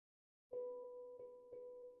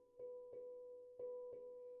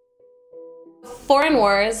Foreign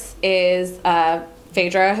Wars is a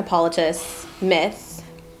Phaedra Hippolytus myth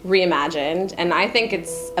reimagined, and I think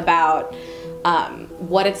it's about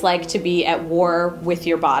what it's like to be at war with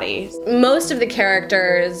your body. Most of the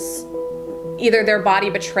characters, either their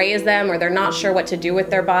body betrays them or they're not sure what to do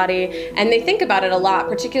with their body, and they think about it a lot.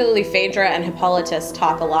 Particularly Phaedra and Hippolytus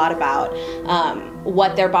talk a lot about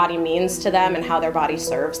what their body means to them and how their body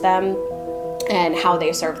serves them and how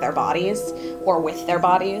they serve their bodies or with their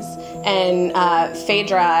bodies. And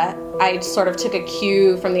Phaedra, I sort of took a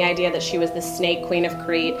cue from the idea that she was the snake queen of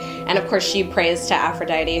Crete, and of course she prays to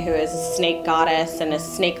Aphrodite, who is a snake goddess and a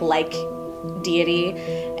snake-like deity,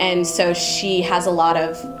 and so she has a lot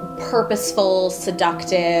of purposeful,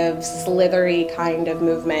 seductive, slithery kind of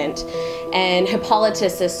movement. And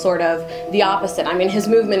Hippolytus is sort of the opposite. I mean, his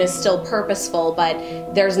movement is still purposeful, but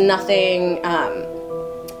there's nothing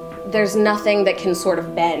that can sort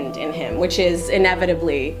of bend in him, which is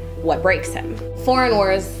inevitably what breaks him. Foreign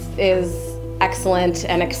Wars is excellent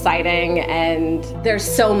and exciting, and there's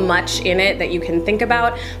so much in it that you can think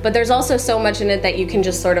about, but there's also so much in it that you can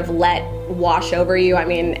just sort of let wash over you. I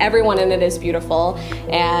mean, everyone in it is beautiful,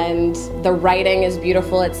 and the writing is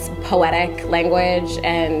beautiful. It's poetic language,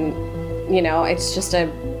 and you know, it's just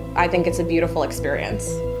I think it's a beautiful experience.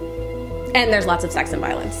 And there's lots of sex and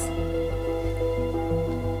violence.